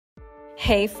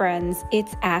Hey friends,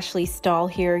 it's Ashley Stahl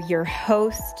here, your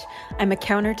host. I'm a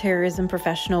counterterrorism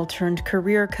professional turned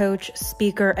career coach,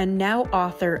 speaker, and now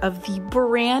author of the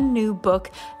brand new book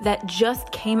that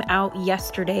just came out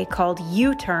yesterday called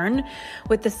U-Turn,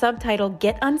 with the subtitle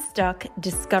Get Unstuck,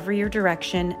 Discover Your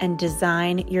Direction, and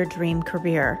Design Your Dream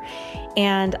Career.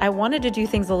 And I wanted to do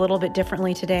things a little bit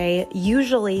differently today.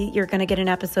 Usually you're going to get an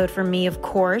episode from me, of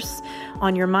course,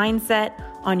 on your mindset,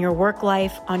 on your work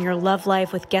life, on your love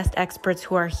life with guest experts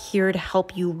who are here to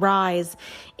help you rise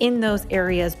in those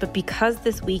areas. But because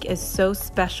this week is so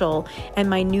special and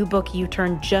my new book,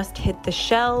 U-Turn, just hit the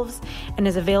shelves and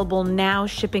is available now,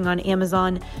 shipping on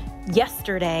Amazon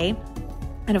yesterday,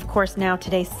 and of course now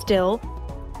today still,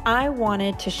 I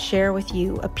wanted to share with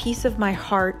you a piece of my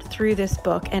heart through this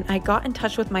book, and I got in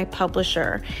touch with my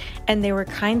publisher, and they were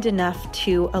kind enough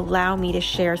to allow me to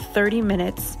share 30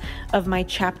 minutes of my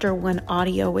chapter 1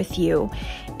 audio with you.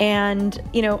 And,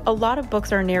 you know, a lot of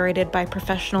books are narrated by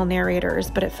professional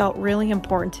narrators, but it felt really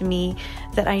important to me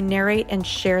that I narrate and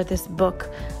share this book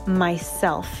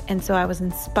myself. And so I was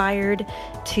inspired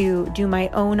to do my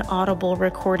own Audible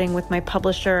recording with my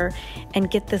publisher and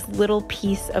get this little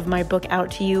piece of my book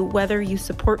out to you. Whether you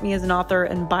support me as an author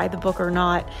and buy the book or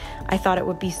not, I thought it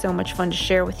would be so much fun to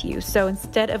share with you. So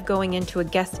instead of going into a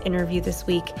guest interview this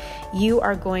week, you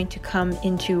are going to come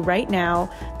into right now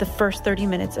the first 30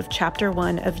 minutes of chapter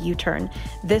 1 of U-Turn.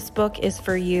 This book is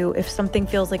for you if something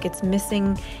feels like it's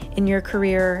missing in your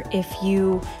career, if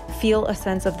you feel a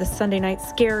sense of the Sunday night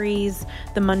scaries,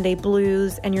 the Monday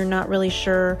blues, and you're not really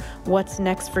sure what's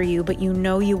next for you, but you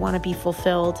know you want to be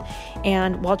fulfilled.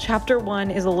 And while chapter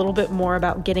 1 is a little bit more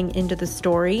about getting into the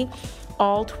story,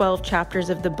 all 12 chapters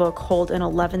of the book hold an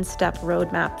 11-step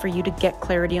roadmap for you to get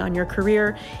clarity on your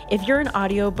career. If you're an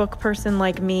audiobook person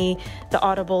like me, the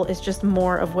Audible is just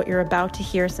more of what you're about to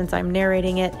hear since I'm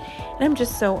narrating it. And I'm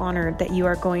just so honored that you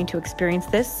are going to experience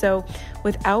this. So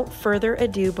without further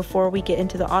ado, before we get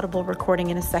into the Audible recording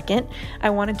in a second,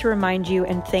 I wanted to remind you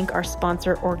and thank our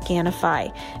sponsor,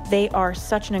 Organifi. They are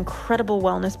such an incredible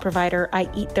wellness provider. I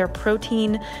eat their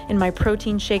protein in my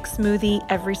protein shake smoothie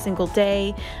every single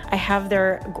day. I have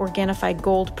their Organifi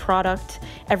Gold product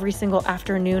every single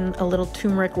afternoon, a little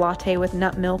turmeric latte with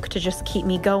nut milk to just keep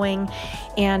me going.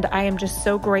 And I am just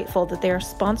so grateful that they are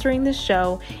sponsoring this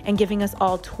show and giving us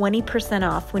all 20%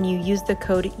 off when you use the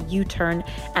code U-Turn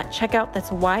at checkout. That's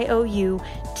YOUTURN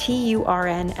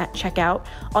at checkout.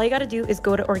 All you got to do is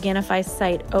go to Organifi's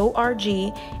site,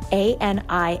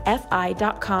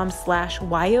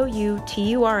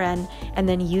 ORGANIFI.com/YOUTURN, and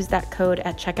then use that code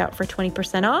at checkout for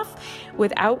 20% off.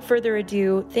 Without further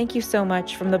ado, thank you so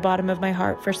much from the bottom of my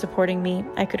heart for supporting me.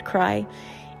 I could cry.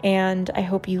 And I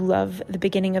hope you love the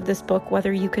beginning of this book,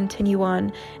 whether you continue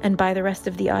on and buy the rest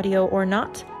of the audio or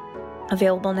not.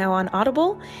 Available now on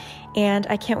Audible. And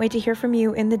I can't wait to hear from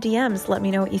you in the DMs. Let me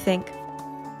know what you think.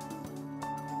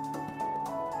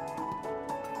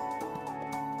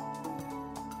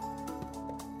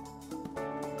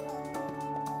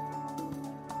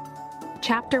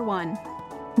 Chapter 1.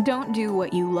 Don't do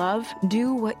what you love,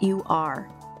 do what you are.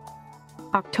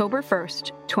 October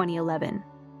 1st, 2011.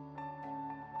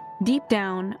 Deep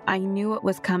down, I knew it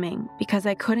was coming because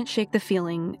I couldn't shake the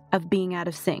feeling of being out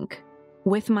of sync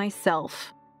with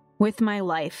myself, with my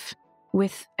life,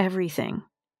 with everything.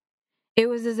 It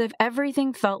was as if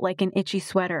everything felt like an itchy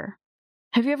sweater.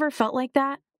 Have you ever felt like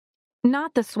that?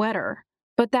 Not the sweater,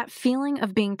 but that feeling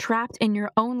of being trapped in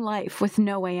your own life with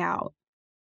no way out.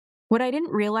 What I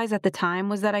didn't realize at the time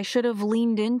was that I should have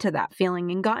leaned into that feeling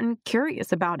and gotten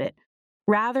curious about it,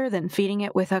 rather than feeding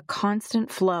it with a constant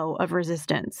flow of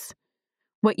resistance.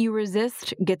 What you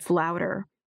resist gets louder.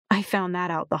 I found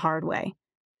that out the hard way.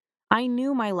 I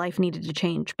knew my life needed to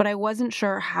change, but I wasn't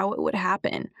sure how it would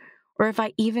happen, or if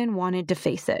I even wanted to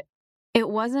face it. It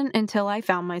wasn't until I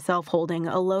found myself holding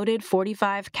a loaded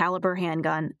 .45 caliber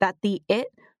handgun that the it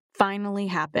finally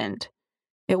happened.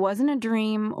 It wasn't a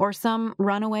dream or some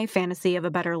runaway fantasy of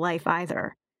a better life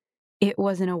either. It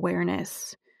was an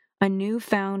awareness, a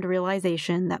newfound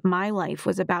realization that my life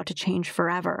was about to change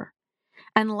forever.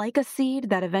 And like a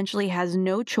seed that eventually has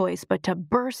no choice but to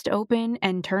burst open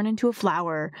and turn into a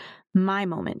flower, my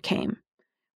moment came.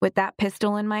 With that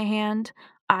pistol in my hand,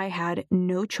 I had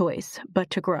no choice but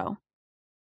to grow.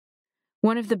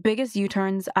 One of the biggest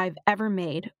U-turns I've ever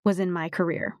made was in my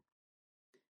career.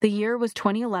 The year was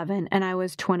 2011, and I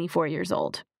was 24 years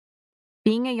old.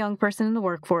 Being a young person in the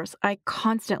workforce, I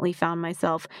constantly found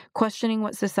myself questioning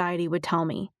what society would tell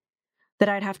me. That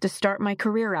I'd have to start my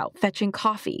career out fetching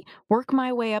coffee, work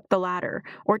my way up the ladder,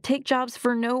 or take jobs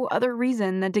for no other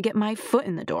reason than to get my foot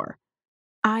in the door.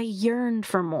 I yearned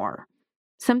for more.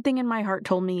 Something in my heart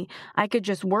told me I could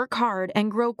just work hard and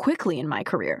grow quickly in my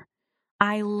career.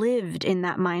 I lived in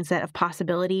that mindset of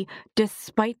possibility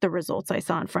despite the results I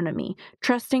saw in front of me,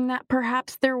 trusting that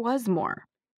perhaps there was more.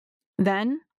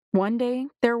 Then, one day,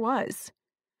 there was.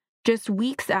 Just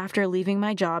weeks after leaving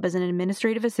my job as an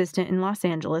administrative assistant in Los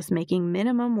Angeles making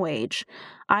minimum wage,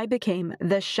 I became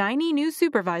the shiny new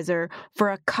supervisor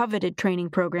for a coveted training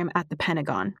program at the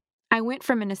Pentagon. I went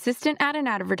from an assistant at an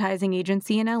advertising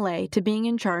agency in LA to being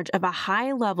in charge of a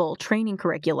high-level training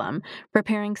curriculum,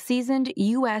 preparing seasoned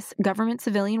U.S. government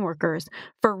civilian workers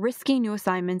for risky new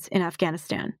assignments in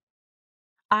Afghanistan.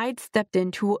 I'd stepped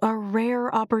into a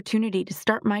rare opportunity to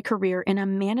start my career in a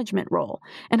management role,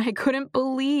 and I couldn't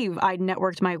believe I'd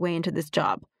networked my way into this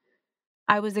job.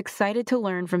 I was excited to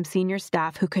learn from senior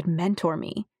staff who could mentor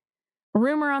me.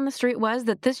 Rumor on the street was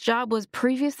that this job was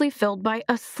previously filled by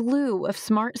a slew of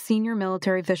smart senior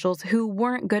military officials who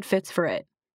weren't good fits for it.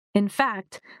 In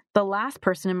fact, the last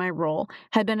person in my role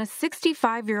had been a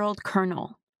 65-year-old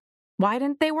colonel. Why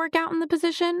didn't they work out in the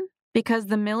position? Because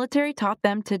the military taught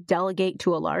them to delegate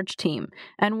to a large team,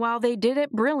 and while they did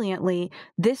it brilliantly,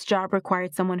 this job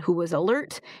required someone who was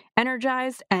alert,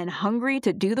 energized, and hungry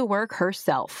to do the work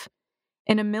herself.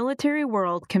 In a military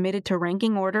world committed to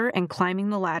ranking order and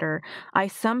climbing the ladder, I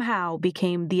somehow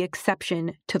became the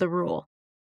exception to the rule.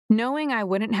 Knowing I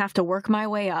wouldn't have to work my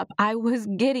way up, I was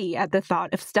giddy at the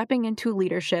thought of stepping into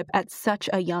leadership at such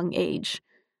a young age.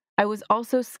 I was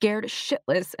also scared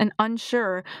shitless and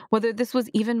unsure whether this was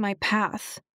even my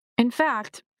path. In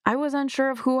fact, I was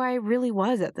unsure of who I really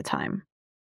was at the time.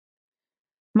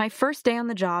 My first day on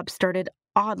the job started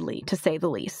oddly, to say the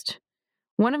least.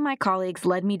 One of my colleagues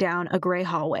led me down a gray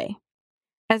hallway.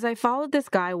 As I followed this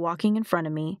guy walking in front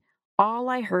of me, all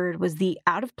I heard was the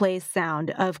out-of-place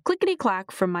sound of clickety-clack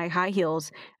from my high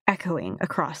heels echoing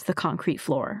across the concrete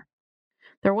floor.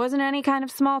 There wasn't any kind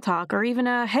of small talk or even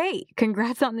a, hey,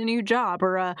 congrats on the new job,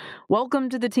 or a welcome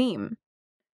to the team.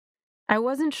 I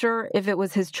wasn't sure if it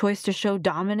was his choice to show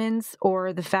dominance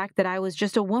or the fact that I was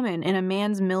just a woman in a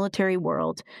man's military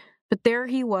world, but there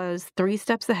he was, 3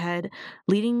 steps ahead,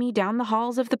 leading me down the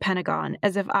halls of the Pentagon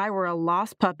as if I were a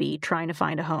lost puppy trying to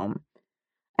find a home.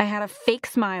 I had a fake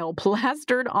smile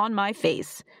plastered on my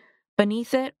face.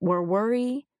 Beneath it were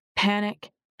worry,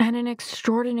 panic, and an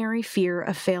extraordinary fear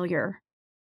of failure.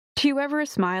 Do you ever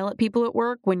smile at people at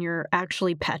work when you're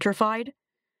actually petrified?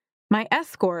 My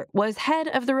escort was head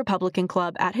of the Republican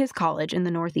Club at his college in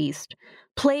the Northeast,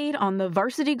 played on the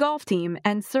varsity golf team,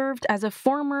 and served as a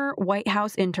former White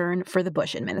House intern for the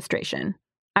Bush administration.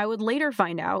 I would later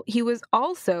find out he was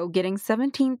also getting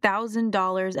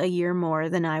 $17,000 a year more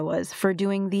than I was for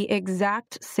doing the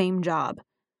exact same job.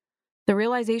 The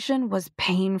realization was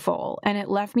painful, and it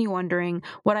left me wondering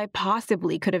what I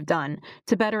possibly could have done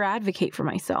to better advocate for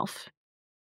myself.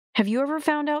 Have you ever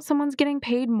found out someone's getting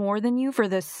paid more than you for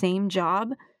the same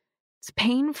job? It's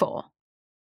painful.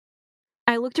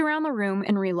 I looked around the room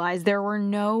and realized there were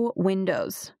no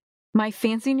windows. My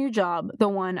fancy new job, the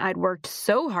one I'd worked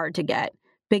so hard to get,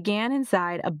 began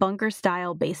inside a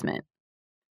bunker-style basement.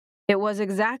 It was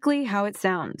exactly how it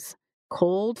sounds.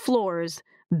 Cold floors,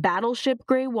 battleship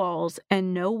gray walls,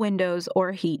 and no windows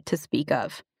or heat to speak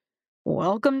of.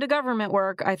 Welcome to government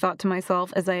work, I thought to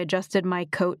myself as I adjusted my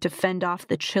coat to fend off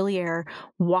the chilly air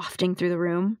wafting through the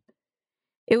room.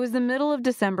 It was the middle of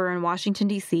December in Washington,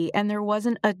 D.C., and there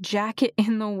wasn't a jacket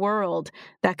in the world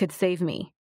that could save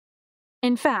me.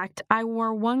 In fact, I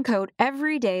wore one coat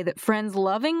every day that friends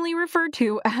lovingly referred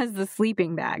to as the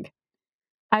sleeping bag.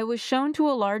 I was shown to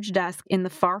a large desk in the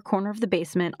far corner of the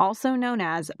basement, also known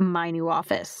as my new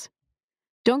office.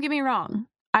 Don't get me wrong.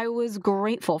 I was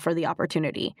grateful for the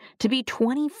opportunity. To be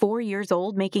 24 years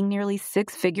old, making nearly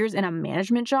 6 figures in a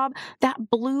management job, that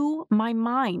blew my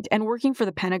mind, and working for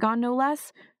the Pentagon, no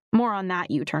less. More on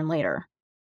that U-turn later.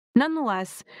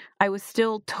 Nonetheless, I was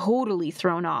still totally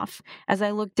thrown off as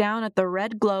I looked down at the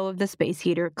red glow of the space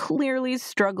heater, clearly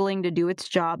struggling to do its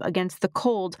job against the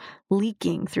cold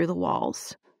leaking through the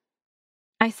walls.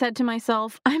 I said to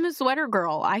myself, I'm a sweater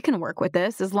girl. I can work with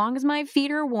this. As long as my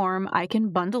feet are warm, I can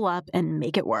bundle up and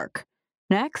make it work.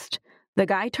 Next, the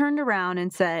guy turned around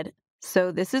and said,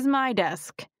 so this is my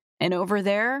desk, and over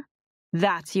there,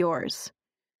 that's yours.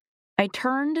 I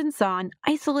turned and saw an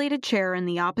isolated chair in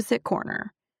the opposite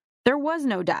corner. There was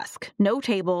no desk, no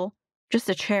table, just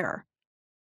a chair.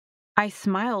 I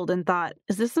smiled and thought,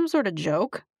 is this some sort of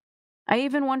joke? I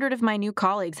even wondered if my new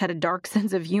colleagues had a dark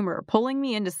sense of humor, pulling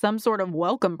me into some sort of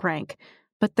welcome prank,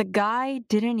 but the guy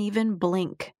didn't even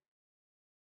blink.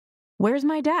 Where's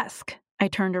my desk? I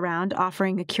turned around,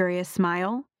 offering a curious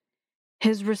smile.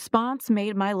 His response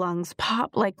made my lungs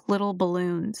pop like little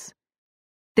balloons.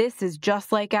 "This is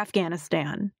just like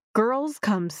Afghanistan. Girls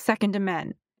come second to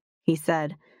men," he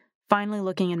said, finally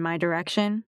looking in my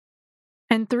direction.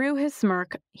 And through his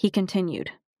smirk, he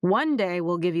continued, "One day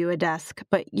we'll give you a desk,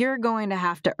 but you're going to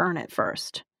have to earn it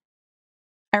first."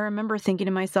 I remember thinking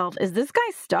to myself, is this guy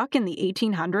stuck in the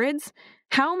 1800s?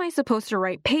 How am I supposed to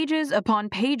write pages upon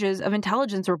pages of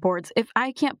intelligence reports if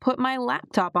I can't put my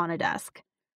laptop on a desk?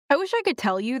 I wish I could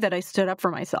tell you that I stood up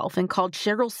for myself and called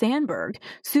Sheryl Sandberg,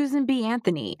 Susan B.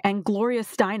 Anthony, and Gloria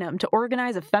Steinem to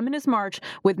organize a feminist march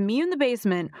with me in the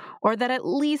basement, or that at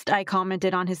least I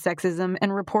commented on his sexism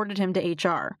and reported him to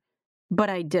HR. But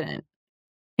I didn't.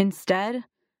 Instead,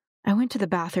 I went to the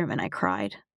bathroom and I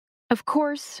cried. Of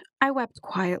course, I wept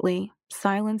quietly,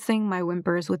 silencing my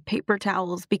whimpers with paper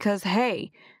towels because,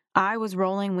 hey, I was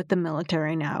rolling with the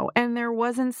military now, and there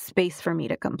wasn't space for me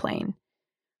to complain.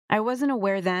 I wasn't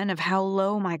aware then of how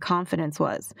low my confidence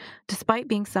was, despite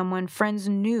being someone friends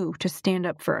knew to stand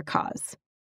up for a cause.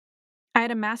 I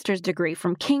had a master's degree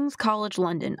from King's College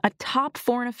London, a top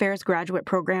foreign affairs graduate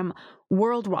program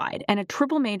worldwide, and a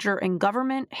triple major in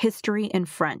government, history, and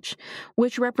French,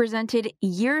 which represented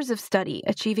years of study,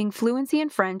 achieving fluency in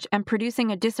French and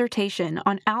producing a dissertation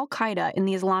on Al-Qaeda in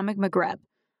the Islamic Maghreb.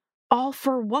 All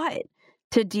for what?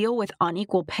 To deal with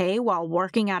unequal pay while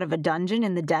working out of a dungeon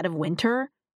in the dead of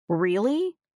winter?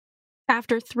 Really?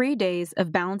 After 3 days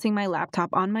of balancing my laptop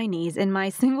on my knees in my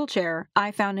single chair,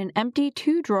 I found an empty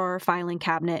 2-drawer filing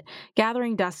cabinet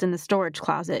gathering dust in the storage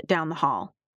closet down the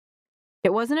hall.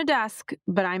 It wasn't a desk,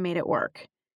 but I made it work.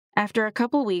 After a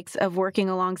couple weeks of working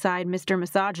alongside Mr.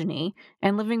 Misogyny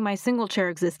and living my single chair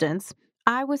existence,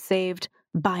 I was saved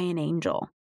by an angel.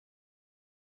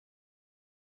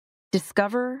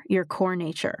 Discover your core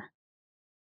nature.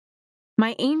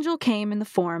 My angel came in the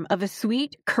form of a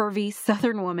sweet, curvy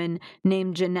Southern woman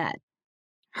named Jeanette.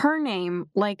 Her name,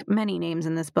 like many names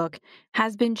in this book,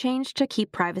 has been changed to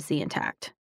keep privacy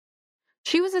intact.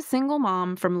 She was a single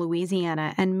mom from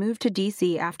Louisiana and moved to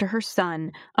D.C. after her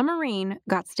son, a Marine,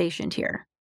 got stationed here.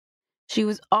 She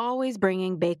was always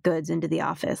bringing baked goods into the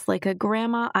office, like a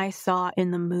grandma I saw in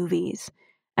the movies.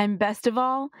 And best of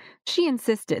all, she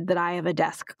insisted that I have a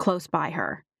desk close by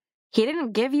her. "He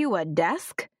didn't give you a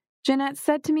desk?" Jeanette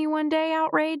said to me one day,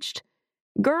 outraged.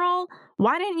 "Girl,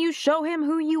 why didn't you show him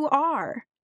who you are?"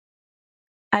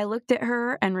 I looked at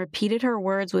her and repeated her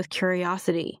words with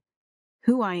curiosity.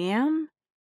 "Who I am?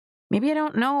 Maybe I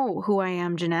don't know who I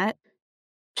am, Jeanette."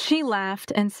 She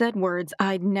laughed and said words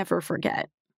I'd never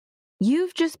forget.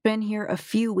 "You've just been here a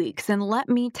few weeks, and let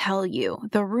me tell you,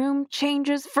 the room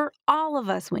changes for all of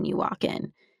us when you walk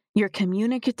in. You're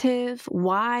communicative,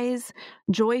 wise,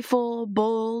 joyful,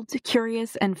 bold,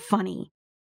 curious, and funny.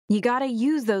 You gotta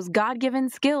use those God-given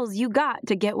skills you got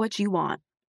to get what you want."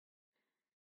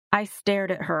 I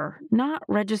stared at her, not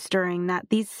registering that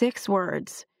these 6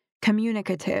 words,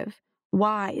 communicative,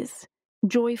 wise,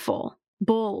 joyful,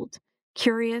 bold,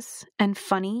 curious, and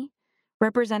funny,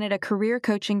 represented a career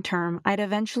coaching term I'd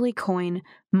eventually coin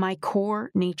my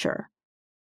core nature.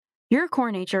 Your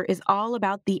core nature is all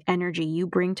about the energy you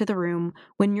bring to the room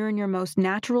when you're in your most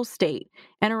natural state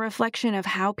and a reflection of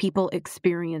how people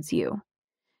experience you.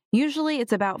 Usually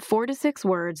it's about 4 to 6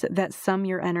 words that sum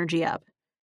your energy up.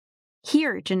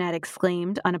 "Here," Jeanette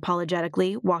exclaimed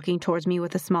unapologetically, walking towards me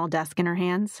with a small desk in her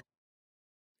hands.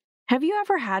 Have you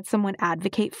ever had someone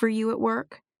advocate for you at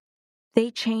work?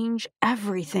 They change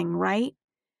everything, right?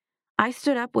 I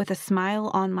stood up with a smile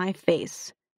on my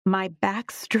face. My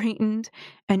back straightened,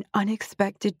 and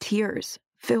unexpected tears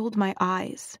filled my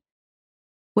eyes.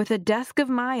 With a desk of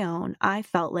my own, I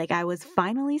felt like I was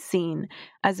finally seen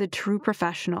as a true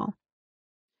professional.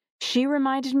 She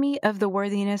reminded me of the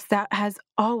worthiness that has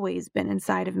always been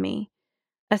inside of me,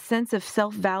 a sense of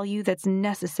self-value that's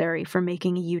necessary for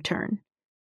making a U-turn.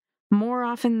 More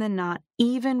often than not,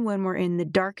 even when we're in the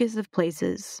darkest of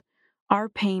places, our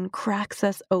pain cracks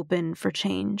us open for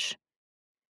change.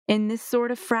 In this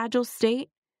sort of fragile state,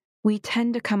 we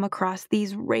tend to come across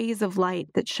these rays of light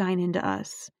that shine into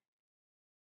us.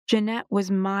 Jeanette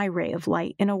was my ray of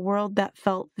light in a world that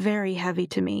felt very heavy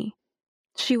to me.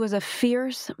 She was a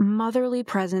fierce, motherly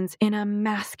presence in a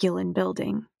masculine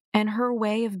building, and her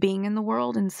way of being in the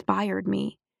world inspired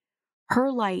me.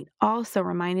 Her light also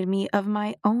reminded me of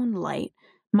my own light,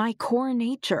 my core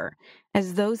nature,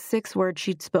 as those 6 words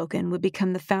she'd spoken would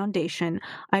become the foundation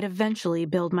I'd eventually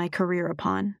build my career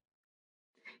upon.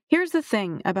 Here's the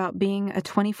thing about being a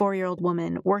 24-year-old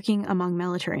woman working among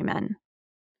military men.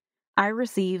 I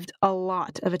received a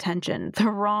lot of attention, the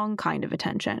wrong kind of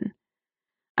attention.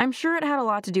 I'm sure it had a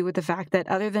lot to do with the fact that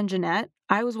other than Jeanette,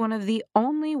 I was one of the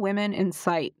only women in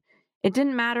sight, It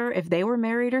didn't matter if they were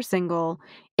married or single.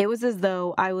 It was as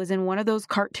though I was in one of those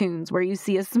cartoons where you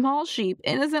see a small sheep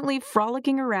innocently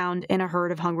frolicking around in a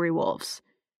herd of hungry wolves.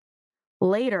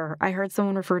 Later, I heard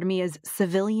someone refer to me as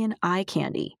civilian eye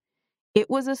candy. It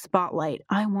was a spotlight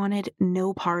I wanted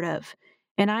no part of,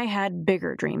 and I had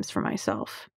bigger dreams for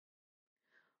myself.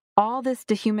 All this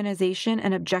dehumanization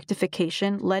and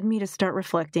objectification led me to start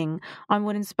reflecting on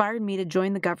what inspired me to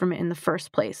join the government in the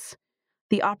first place: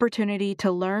 the opportunity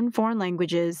to learn foreign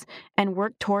languages and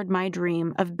work toward my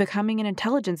dream of becoming an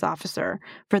intelligence officer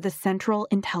for the Central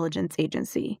Intelligence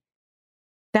Agency.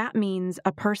 That means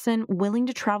a person willing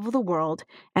to travel the world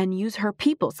and use her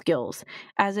people skills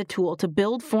as a tool to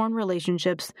build foreign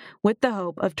relationships with the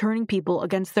hope of turning people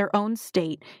against their own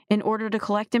state in order to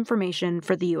collect information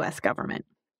for the U.S. government.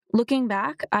 Looking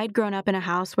back, I'd grown up in a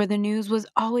house where the news was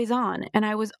always on, and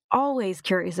I was always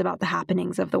curious about the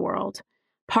happenings of the world.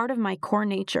 Part of my core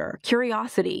nature,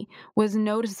 curiosity, was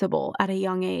noticeable at a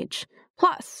young age.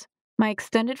 Plus, my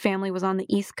extended family was on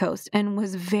the East Coast and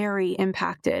was very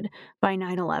impacted by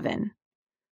 9/11.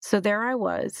 So there I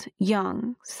was,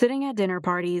 young, sitting at dinner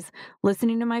parties,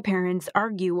 listening to my parents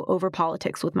argue over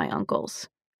politics with my uncles.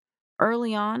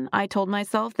 Early on, I told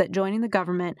myself that joining the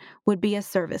government would be a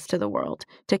service to the world,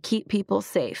 to keep people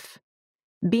safe.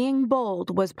 Being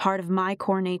bold was part of my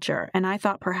core nature, and I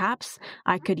thought perhaps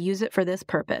I could use it for this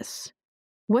purpose.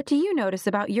 What do you notice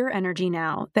about your energy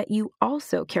now that you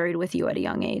also carried with you at a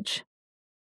young age?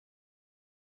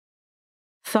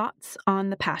 Thoughts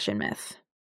on the passion myth.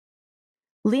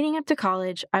 Leading up to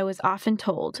college, I was often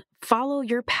told, follow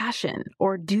your passion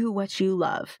or do what you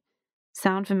love.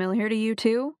 Sound familiar to you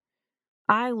too?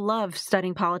 I loved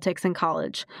studying politics in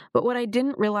college, but what I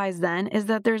didn't realize then is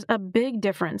that there's a big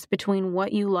difference between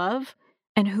what you love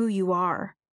and who you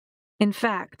are. In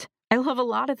fact, I love a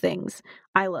lot of things.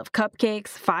 I love cupcakes,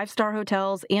 5-star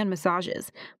hotels, and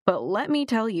massages. But let me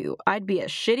tell you, I'd be a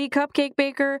shitty cupcake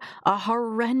baker, a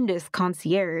horrendous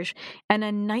concierge, and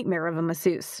a nightmare of a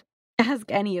masseuse.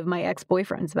 Ask any of my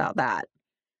ex-boyfriends about that.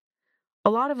 A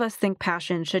lot of us think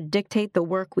passion should dictate the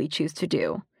work we choose to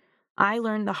do. I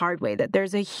learned the hard way that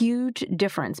there's a huge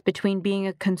difference between being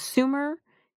a consumer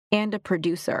and a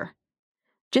producer.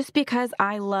 Just because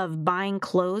I love buying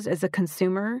clothes as a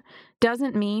consumer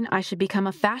doesn't mean I should become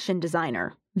a fashion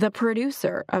designer, the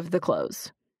producer of the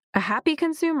clothes. A happy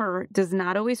consumer does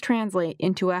not always translate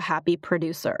into a happy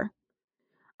producer.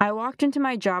 I walked into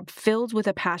my job filled with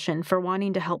a passion for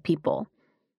wanting to help people.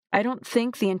 I don't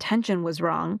think the intention was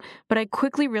wrong, but I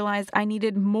quickly realized I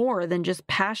needed more than just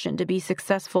passion to be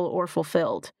successful or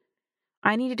fulfilled.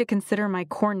 I needed to consider my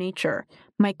core nature,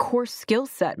 my core skill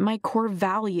set, my core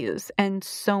values, and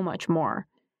so much more.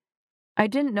 I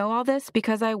didn't know all this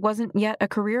because I wasn't yet a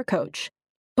career coach,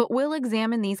 but we'll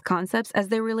examine these concepts as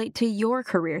they relate to your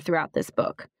career throughout this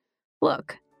book.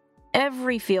 Look,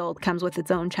 every field comes with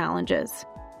its own challenges.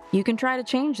 You can try to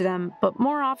change them, but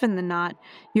more often than not,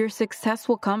 your success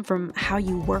will come from how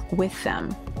you work with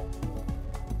them.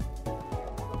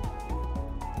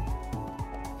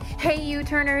 Hey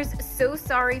U-Turners, so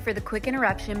sorry for the quick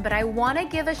interruption, but I want to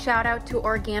give a shout out to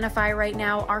Organifi right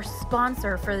now, our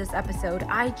sponsor for this episode.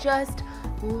 I just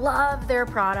love their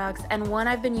products, and one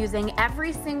I've been using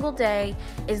every single day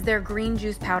is their green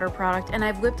juice powder product, and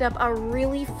I've whipped up a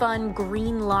really fun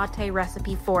green latte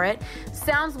recipe for it.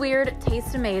 Sounds weird,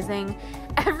 tastes amazing.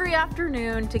 Every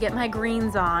afternoon to get my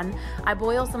greens on, I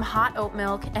boil some hot oat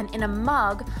milk, and in a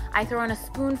mug, I throw in a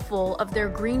spoonful of their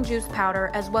green juice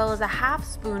powder as well as a half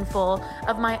spoonful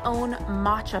of my own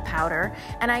matcha powder,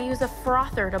 and I use a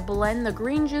frother to blend the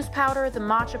green juice powder, the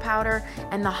matcha powder,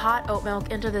 and the hot oat milk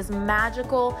into this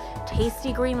magical,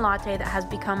 tasty green latte that has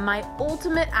become my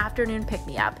ultimate afternoon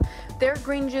pick-me-up. Their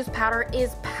green juice powder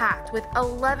is packed with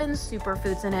 11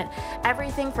 superfoods in it,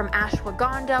 everything from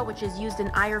ashwagandha, which is used in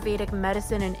Ayurvedic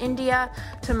medicine in India,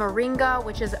 to moringa,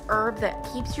 which is a herb that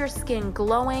keeps your skin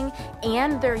glowing,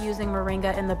 and they're using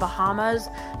moringa in the Bahamas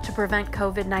to prevent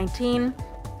COVID-19.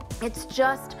 It's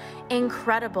just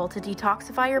incredible to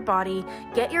detoxify your body,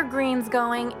 get your greens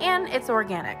going, and it's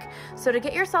organic. So to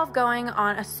get yourself going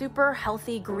on a super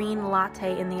healthy green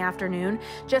latte in the afternoon,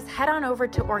 just head on over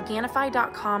to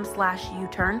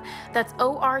Organifi.com/U-turn. That's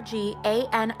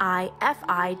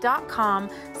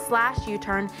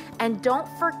Organifi.com/U-turn. And don't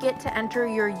forget to enter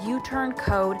your U-turn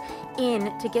code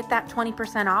in to get that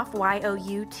 20% off,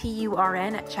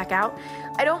 YOUTURN, at checkout.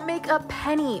 I don't make a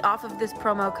penny off of this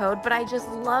promo code, but I just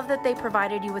love that they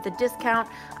provided you with a discount.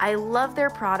 I love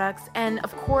their products, and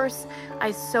of course,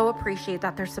 I so appreciate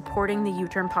that they're supporting the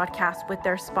U-Turn podcast with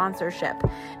their sponsorship.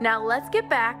 Now let's get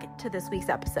back to this week's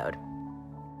episode.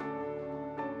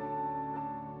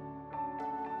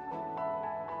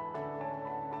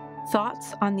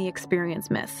 thoughts on the experience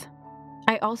myth.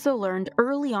 I also learned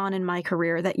early on in my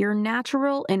career that your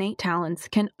natural innate talents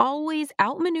can always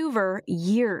outmaneuver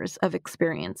years of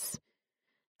experience.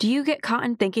 Do you get caught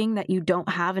in thinking that you don't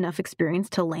have enough experience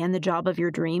to land the job of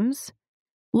your dreams?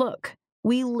 Look,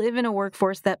 we live in a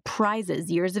workforce that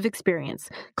prizes years of experience,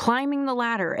 climbing the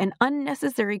ladder, and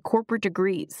unnecessary corporate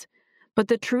degrees. But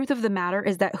the truth of the matter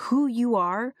is that who you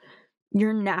are,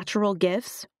 your natural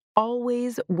gifts,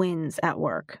 always wins at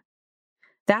work.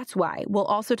 That's why we'll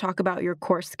also talk about your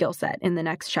core skill set in the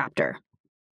next chapter.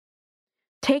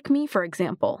 Take me, for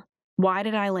example. Why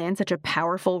did I land such a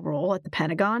powerful role at the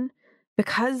Pentagon?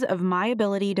 Because of my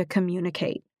ability to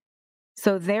communicate.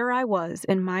 So there I was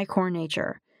in my core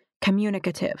nature,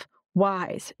 communicative,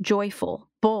 wise, joyful,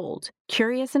 bold,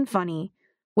 curious, and funny,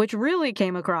 which really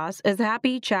came across as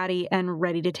happy, chatty, and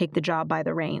ready to take the job by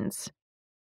the reins.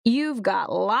 "You've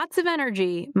got lots of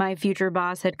energy," my future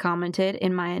boss had commented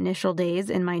in my initial days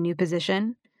in my new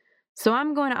position. "So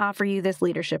I'm going to offer you this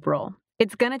leadership role.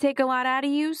 It's going to take a lot out of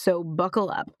you, so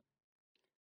buckle up."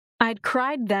 I'd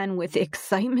cried then with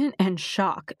excitement and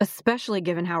shock, especially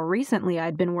given how recently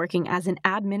I'd been working as an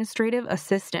administrative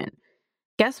assistant.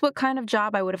 Guess what kind of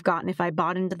job I would have gotten if I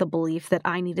bought into the belief that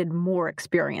I needed more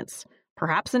experience?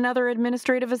 Perhaps another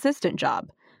administrative assistant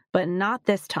job, but not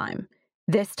this time.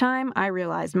 This time, I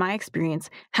realized my experience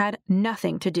had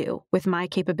nothing to do with my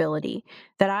capability,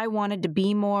 that I wanted to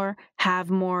be more,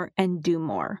 have more, and do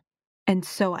more. And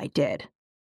so I did.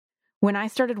 When I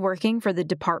started working for the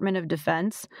Department of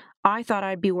Defense, I thought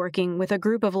I'd be working with a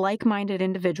group of like-minded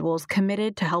individuals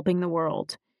committed to helping the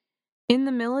world. In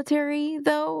the military,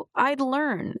 though, I'd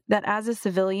learned that as a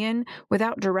civilian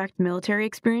without direct military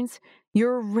experience,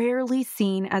 you're rarely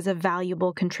seen as a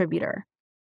valuable contributor.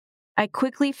 I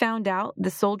quickly found out the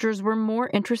soldiers were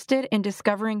more interested in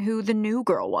discovering who the new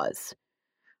girl was.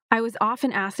 I was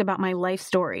often asked about my life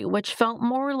story, which felt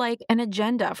more like an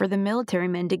agenda for the military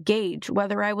men to gauge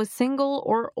whether I was single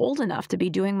or old enough to be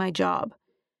doing my job.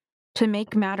 To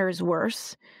make matters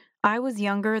worse, I was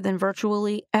younger than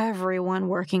virtually everyone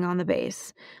working on the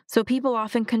base, so people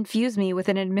often confused me with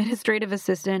an administrative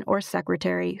assistant or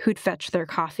secretary who'd fetch their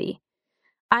coffee.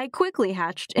 I quickly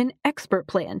hatched an expert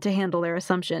plan to handle their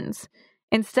assumptions.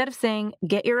 Instead of saying,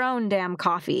 "Get your own damn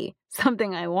coffee,"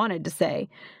 something I wanted to say,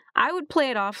 I would play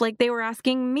it off like they were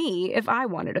asking me if I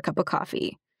wanted a cup of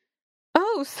coffee.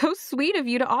 "Oh, so sweet of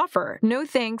you to offer. No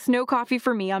thanks, no coffee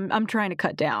for me. I'm trying to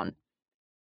cut down."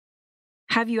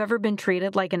 Have you ever been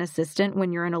treated like an assistant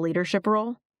when you're in a leadership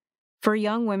role? For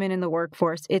young women in the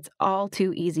workforce, it's all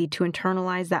too easy to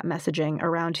internalize that messaging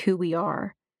around who we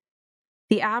are.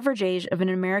 The average age of an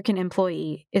American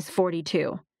employee is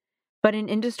 42, but in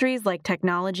industries like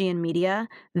technology and media,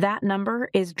 that number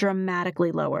is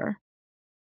dramatically lower.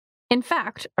 In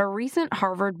fact, a recent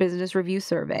Harvard Business Review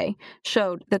survey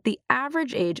showed that the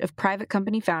average age of private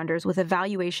company founders with a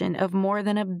valuation of more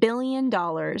than $1 billion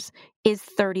is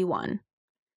 31.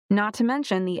 Not to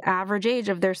mention the average age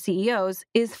of their CEOs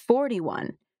is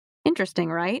 41. Interesting,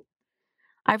 right?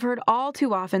 I've heard all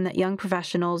too often that young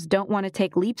professionals don't want to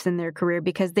take leaps in their career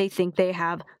because they think they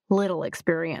have little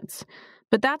experience.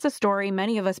 But that's a story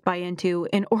many of us buy into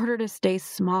in order to stay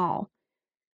small.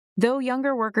 Though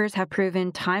younger workers have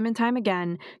proven time and time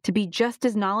again to be just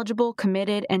as knowledgeable,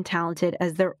 committed, and talented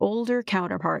as their older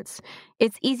counterparts,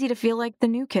 it's easy to feel like the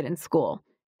new kid in school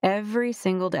every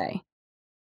single day.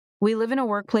 We live in a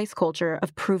workplace culture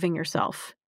of proving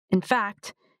yourself. In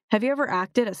fact, have you ever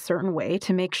acted a certain way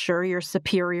to make sure your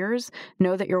superiors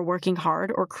know that you're working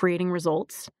hard or creating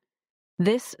results?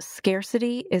 This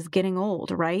scarcity is getting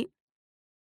old, right?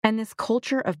 And this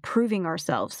culture of proving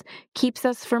ourselves keeps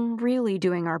us from really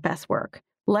doing our best work,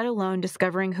 let alone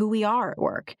discovering who we are at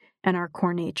work and our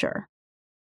core nature.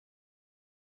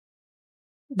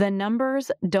 The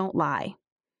numbers don't lie.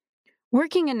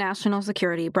 Working in national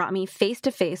security brought me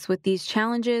face-to-face with these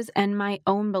challenges and my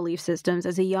own belief systems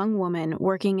as a young woman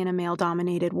working in a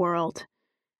male-dominated world.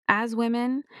 As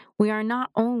women, we are not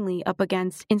only up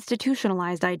against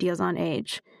institutionalized ideas on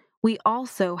age, we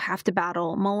also have to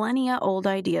battle millennia-old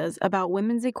ideas about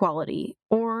women's equality,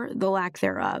 or the lack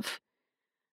thereof.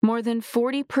 More than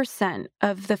 40%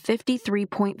 of the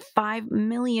 53.5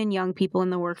 million young people in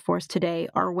the workforce today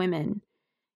are women.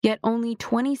 Yet only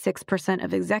 26%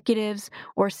 of executives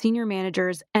or senior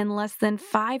managers and less than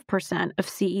 5% of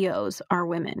CEOs are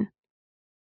women.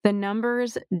 The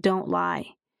numbers don't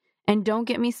lie. And don't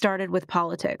get me started with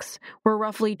politics, where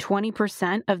roughly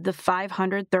 20% of the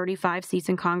 535 seats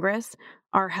in Congress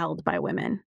are held by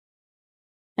women.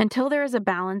 Until there is a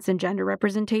balance in gender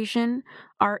representation,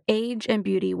 our age and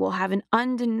beauty will have an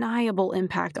undeniable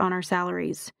impact on our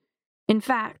salaries. In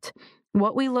fact,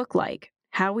 what we look like,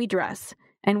 how we dress,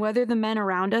 and whether the men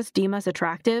around us deem us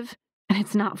attractive, and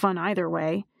it's not fun either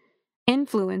way,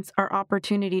 influence our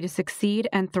opportunity to succeed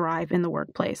and thrive in the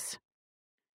workplace.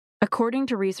 According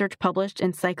to research published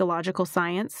in Psychological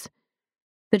Science,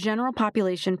 the general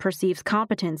population perceives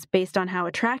competence based on how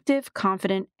attractive,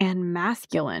 confident, and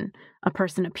masculine a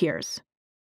person appears.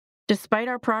 Despite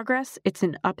our progress, it's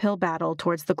an uphill battle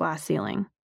towards the glass ceiling.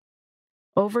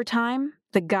 Over time,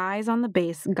 the guys on the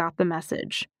base got the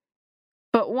message.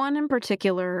 But one in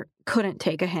particular couldn't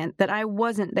take a hint that I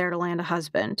wasn't there to land a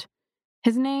husband.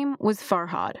 His name was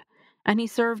Farhad, and he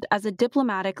served as a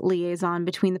diplomatic liaison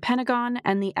between the Pentagon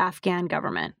and the Afghan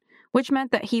government, which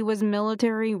meant that he was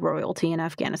military royalty in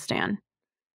Afghanistan.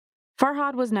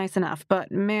 Farhad was nice enough,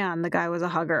 but man, the guy was a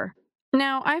hugger.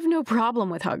 Now, I've no problem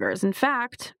with huggers. In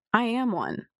fact, I am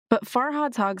one. But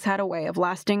Farhad's hugs had a way of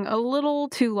lasting a little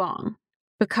too long.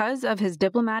 Because of his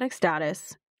diplomatic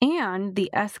status and the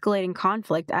escalating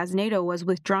conflict as NATO was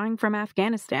withdrawing from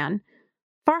Afghanistan,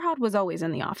 Farhad was always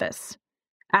in the office.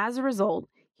 As a result,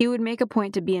 he would make a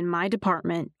point to be in my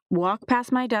department, walk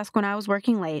past my desk when I was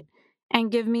working late,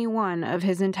 and give me one of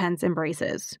his intense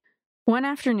embraces. One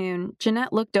afternoon,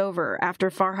 Jeanette looked over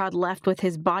after Farhad left with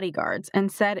his bodyguards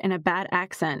and said in a bad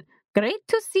accent, "Great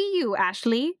to see you,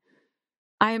 Ashley."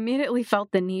 I immediately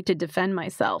felt the need to defend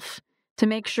myself, to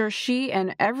make sure she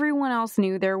and everyone else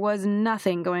knew there was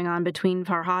nothing going on between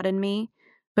Farhad and me,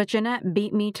 but Jeanette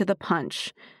beat me to the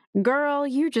punch. "Girl,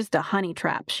 you're just a honey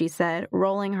trap," she said,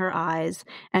 rolling her eyes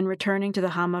and returning to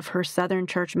the hum of her Southern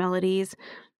church melodies.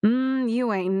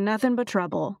 You ain't nothing but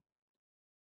trouble."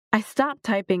 I stopped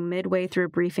typing midway through a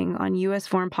briefing on U.S.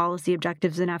 foreign policy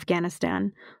objectives in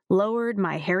Afghanistan, lowered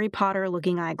my Harry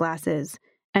Potter-looking eyeglasses,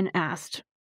 and asked,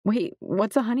 "Wait,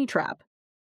 what's a honey trap?"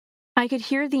 I could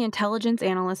hear the intelligence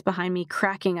analyst behind me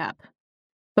cracking up.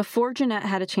 Before Jeanette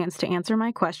had a chance to answer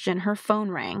my question, her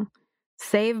phone rang.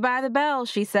 "Saved by the bell,"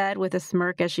 she said with a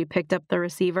smirk as she picked up the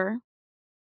receiver.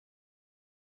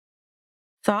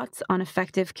 Thoughts on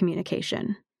effective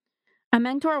communication. A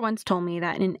mentor once told me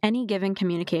that in any given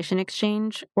communication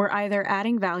exchange, we're either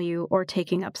adding value or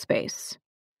taking up space.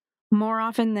 More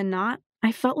often than not,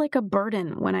 I felt like a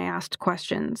burden when I asked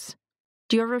questions.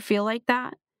 Do you ever feel like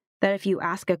that? That if you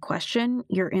ask a question,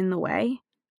 you're in the way?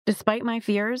 Despite my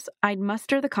fears, I'd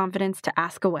muster the confidence to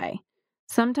ask away.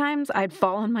 Sometimes I'd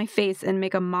fall on my face and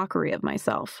make a mockery of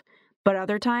myself. But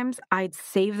other times, I'd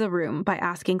save the room by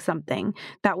asking something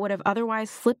that would have otherwise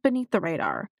slipped beneath the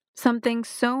radar. Something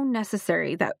so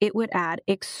necessary that it would add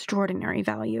extraordinary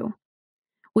value.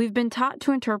 We've been taught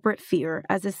to interpret fear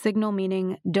as a signal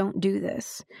meaning, don't do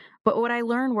this. But what I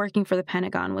learned working for the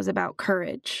Pentagon was about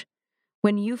courage.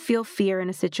 When you feel fear in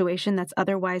a situation that's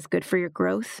otherwise good for your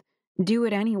growth, do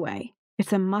it anyway.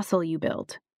 It's a muscle you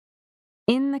build.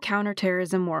 In the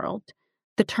counterterrorism world,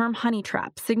 the term honey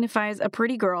trap signifies a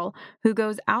pretty girl who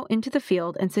goes out into the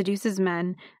field and seduces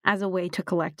men as a way to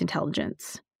collect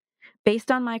intelligence.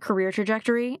 Based on my career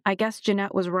trajectory, I guess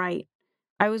Jeanette was right.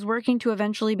 I was working to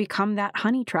eventually become that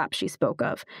honey trap she spoke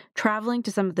of, traveling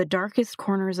to some of the darkest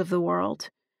corners of the world.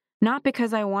 Not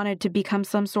because I wanted to become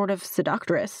some sort of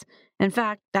seductress. In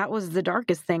fact, that was the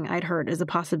darkest thing I'd heard as a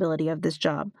possibility of this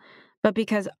job, but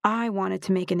because I wanted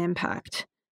to make an impact.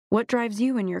 What drives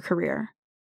you in your career?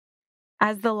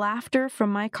 As the laughter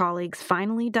from my colleagues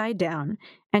finally died down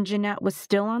and Jeanette was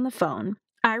still on the phone,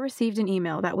 I received an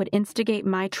email that would instigate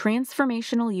my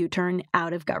transformational U-turn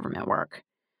out of government work.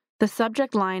 The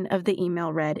subject line of the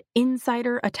email read,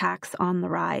 "Insider attacks on the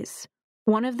rise."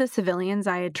 One of the civilians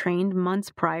I had trained months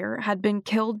prior had been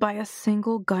killed by a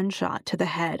single gunshot to the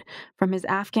head from his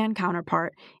Afghan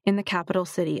counterpart in the capital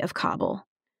city of Kabul.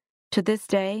 To this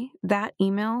day, that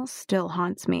email still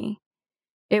haunts me.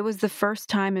 It was the first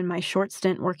time in my short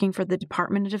stint working for the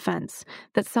Department of Defense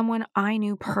that someone I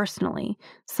knew personally,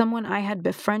 someone I had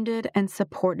befriended and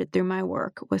supported through my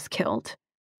work, was killed.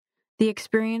 The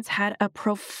experience had a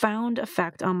profound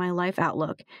effect on my life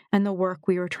outlook and the work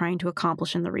we were trying to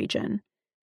accomplish in the region.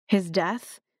 His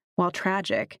death, while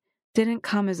tragic, didn't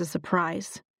come as a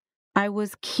surprise. I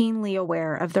was keenly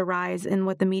aware of the rise in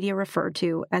what the media referred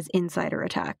to as insider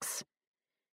attacks.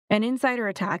 An insider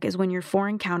attack is when your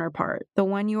foreign counterpart, the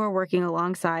one you are working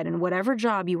alongside in whatever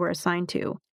job you were assigned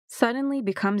to, suddenly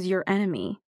becomes your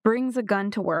enemy, brings a gun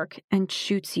to work, and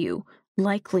shoots you,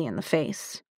 likely in the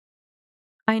face.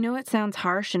 I know it sounds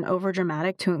harsh and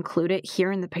overdramatic to include it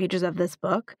here in the pages of this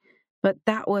book, but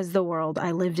that was the world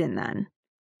I lived in then.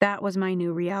 That was my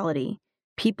new reality.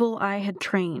 People I had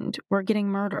trained were getting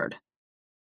murdered.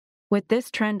 With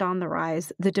this trend on the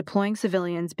rise, the deploying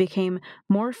civilians became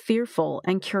more fearful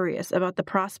and curious about the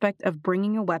prospect of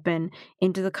bringing a weapon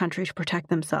into the country to protect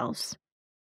themselves.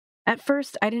 At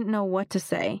first, I didn't know what to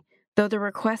say, though the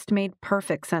request made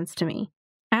perfect sense to me.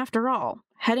 After all,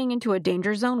 heading into a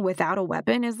danger zone without a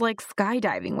weapon is like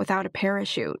skydiving without a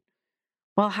parachute.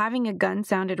 While having a gun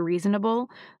sounded reasonable,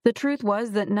 the truth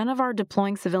was that none of our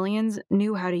deploying civilians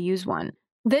knew how to use one.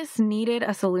 This needed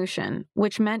a solution,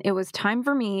 which meant it was time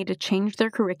for me to change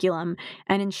their curriculum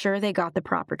and ensure they got the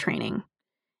proper training.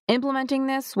 Implementing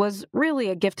this was really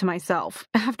a gift to myself.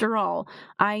 After all,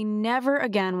 I never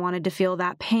again wanted to feel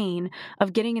that pain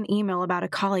of getting an email about a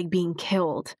colleague being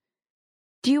killed.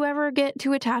 Do you ever get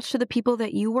too attached to the people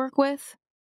that you work with?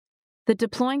 The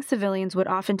deploying civilians would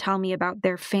often tell me about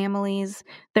their families,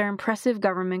 their impressive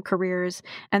government careers,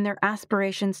 and their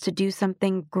aspirations to do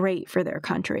something great for their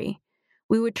country.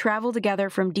 We would travel together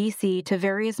from DC to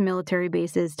various military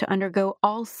bases to undergo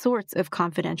all sorts of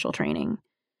confidential training.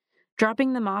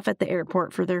 Dropping them off at the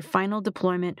airport for their final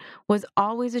deployment was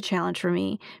always a challenge for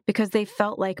me because they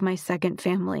felt like my second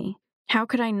family. How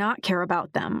could I not care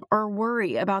about them or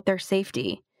worry about their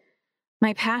safety?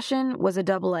 My passion was a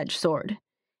double-edged sword.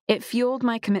 It fueled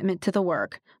my commitment to the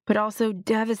work, but also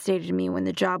devastated me when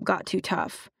the job got too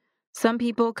tough. Some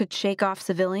people could shake off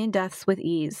civilian deaths with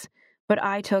ease, but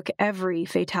I took every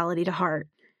fatality to heart.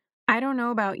 I don't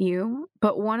know about you,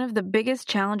 but one of the biggest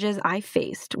challenges I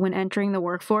faced when entering the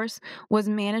workforce was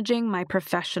managing my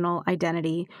professional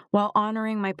identity while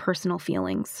honoring my personal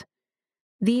feelings.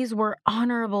 These were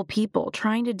honorable people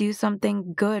trying to do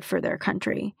something good for their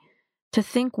country. To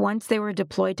think once they were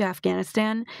deployed to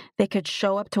Afghanistan, they could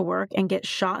show up to work and get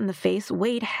shot in the face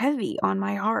weighed heavy on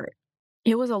my heart.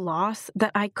 It was a loss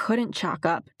that I couldn't chalk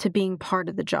up to being part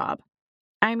of the job.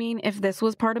 I mean, if this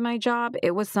was part of my job,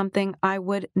 it was something I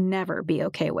would never be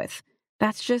okay with.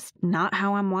 That's just not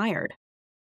how I'm wired.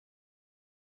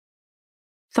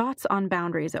 Thoughts on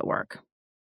boundaries at work.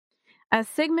 As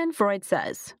Sigmund Freud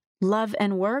says, love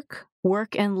and work,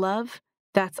 work and love,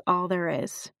 that's all there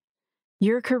is.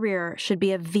 Your career should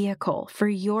be a vehicle for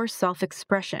your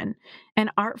self-expression,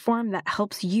 an art form that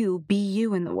helps you be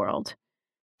you in the world.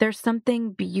 There's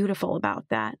something beautiful about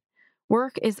that.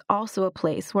 Work is also a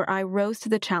place where I rose to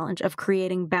the challenge of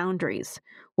creating boundaries,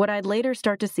 what I'd later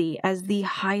start to see as the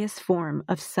highest form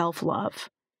of self-love.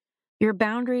 Your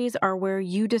boundaries are where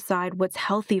you decide what's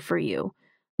healthy for you,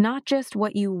 not just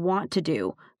what you want to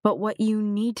do, but what you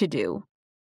need to do.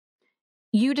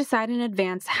 You decide in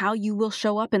advance how you will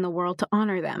show up in the world to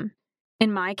honor them.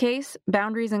 In my case,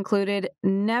 boundaries included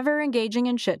never engaging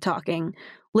in shit-talking,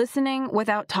 listening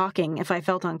without talking if I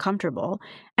felt uncomfortable,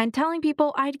 and telling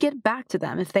people I'd get back to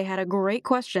them if they had a great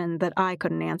question that I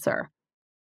couldn't answer.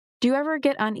 Do you ever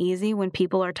get uneasy when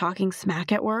people are talking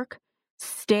smack at work?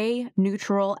 Stay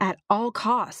neutral at all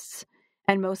costs.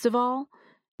 And most of all,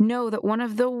 know that one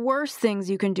of the worst things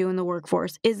you can do in the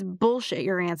workforce is bullshit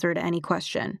your answer to any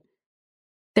question.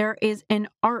 There is an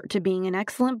art to being an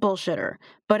excellent bullshitter,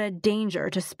 but a danger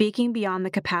to speaking beyond the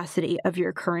capacity of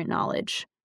your current knowledge.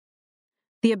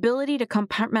 The ability to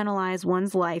compartmentalize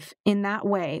one's life in that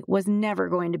way was never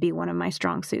going to be one of my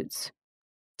strong suits.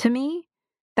 To me,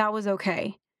 that was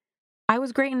okay. I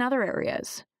was great in other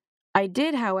areas. I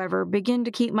did, however, begin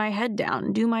to keep my head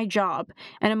down, do my job,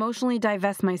 and emotionally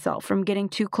divest myself from getting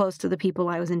too close to the people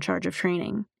I was in charge of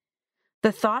training.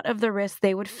 The thought of the risks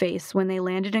they would face when they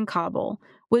landed in Kabul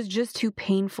was just too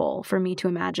painful for me to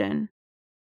imagine.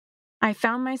 I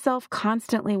found myself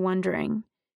constantly wondering,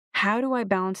 how do I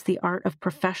balance the art of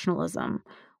professionalism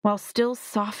while still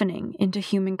softening into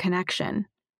human connection?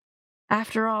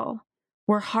 After all,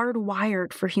 we're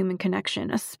hardwired for human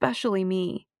connection, especially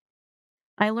me.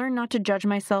 I learned not to judge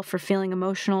myself for feeling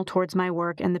emotional towards my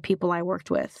work and the people I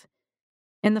worked with.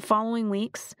 In the following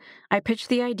weeks, I pitched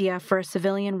the idea for a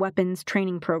civilian weapons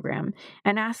training program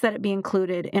and asked that it be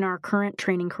included in our current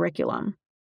training curriculum.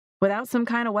 Without some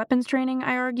kind of weapons training,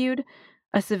 I argued,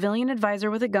 a civilian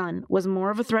advisor with a gun was more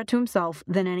of a threat to himself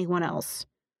than anyone else.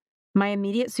 My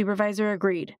immediate supervisor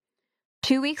agreed.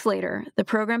 2 weeks later, the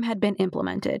program had been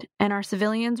implemented, and our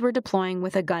civilians were deploying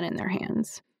with a gun in their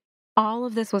hands. All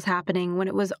of this was happening when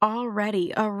it was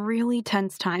already a really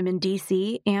tense time in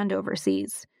DC and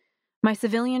overseas. My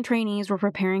civilian trainees were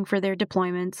preparing for their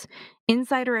deployments.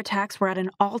 Insider attacks were at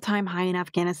an all-time high in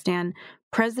Afghanistan.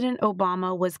 President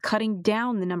Obama was cutting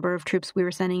down the number of troops we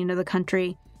were sending into the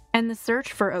country, and the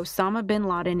search for Osama bin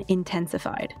Laden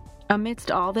intensified.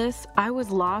 Amidst all this, I was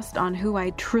lost on who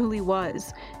I truly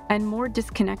was, and more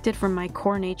disconnected from my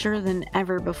core nature than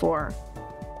ever before.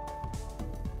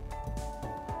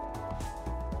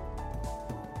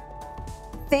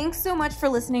 Thanks so much for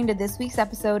listening to this week's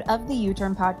episode of the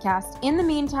U-Turn Podcast. In the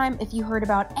meantime, if you heard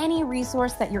about any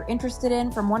resource that you're interested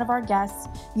in from one of our guests,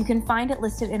 you can find it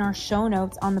listed in our show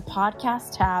notes on the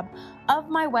podcast tab of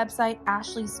my website,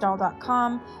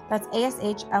 ashleystahl.com. That's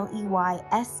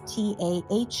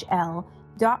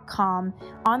AShleyStahl.com.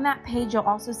 On that page, you'll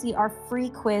also see our free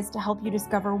quiz to help you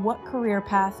discover what career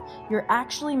path you're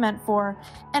actually meant for.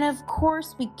 And of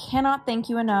course, we cannot thank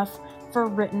you enough for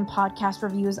written podcast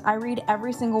reviews. I read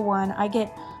every single one. I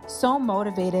get so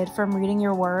motivated from reading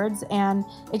your words, and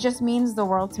it just means the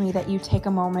world to me that you take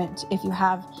a moment, if you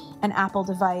have an Apple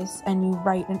device, and you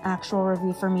write an actual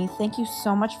review for me. Thank you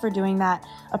so much for doing that.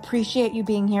 Appreciate you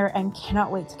being here and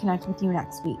cannot wait to connect with you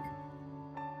next week.